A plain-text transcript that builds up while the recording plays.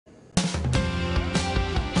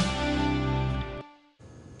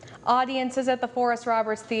Audiences at the Forrest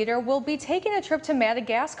Roberts Theater will be taking a trip to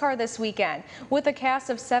Madagascar this weekend. With a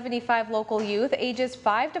cast of 75 local youth ages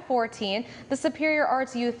 5 to 14, the Superior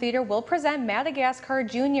Arts Youth Theater will present Madagascar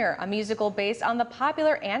Jr., a musical based on the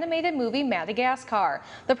popular animated movie Madagascar.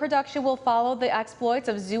 The production will follow the exploits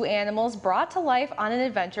of zoo animals brought to life on an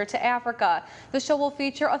adventure to Africa. The show will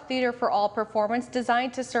feature a theater for all performance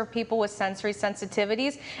designed to serve people with sensory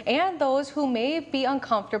sensitivities and those who may be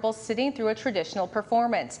uncomfortable sitting through a traditional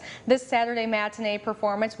performance. This Saturday matinee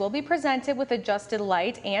performance will be presented with adjusted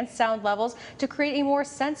light and sound levels to create a more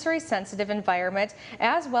sensory sensitive environment,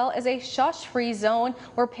 as well as a shush-free zone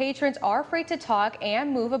where patrons are free to talk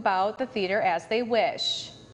and move about the theater as they wish.